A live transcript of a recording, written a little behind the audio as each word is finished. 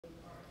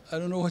I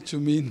don't know what you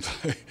mean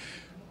by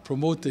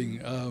promoting.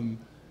 In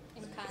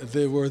Cayes.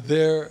 They were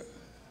there.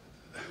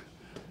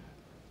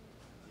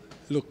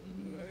 Look,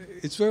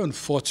 it's very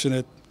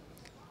unfortunate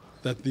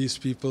that these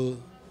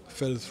people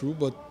fell through,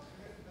 but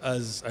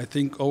as I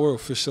think our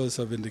officials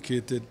have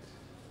indicated,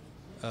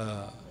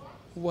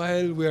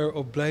 while we are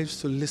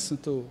obliged to listen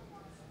to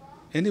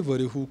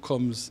anybody who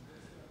comes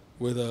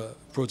with a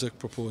project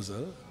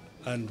proposal,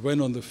 and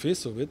when on the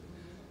face of it,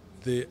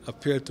 they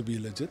appear to be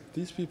legit,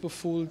 these people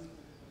fooled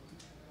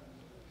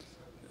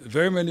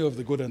very many of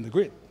the good and the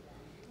great.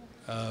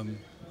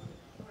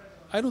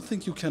 I don't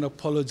think you can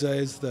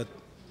apologize that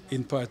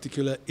in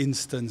particular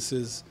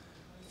instances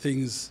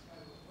things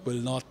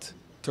will not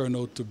turn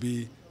out to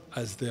be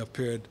as they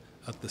appeared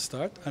at the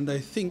start. And I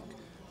think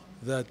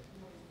that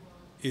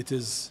it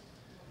is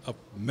a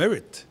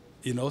merit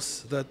in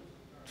us that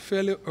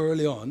fairly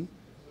early on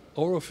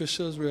our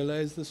officials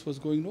realized this was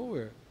going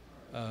nowhere.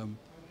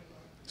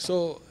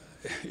 So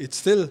it's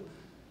still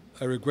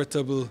a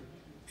regrettable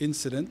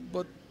incident,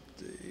 but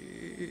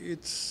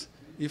it's,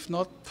 if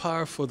not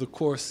par for the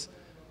course,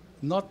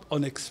 not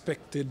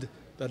unexpected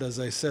that, as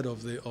I said,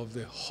 of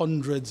the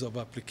hundreds of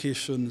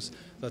applications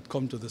that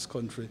come to this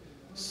country,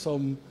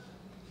 some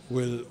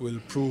will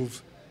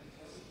prove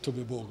to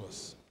be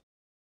bogus.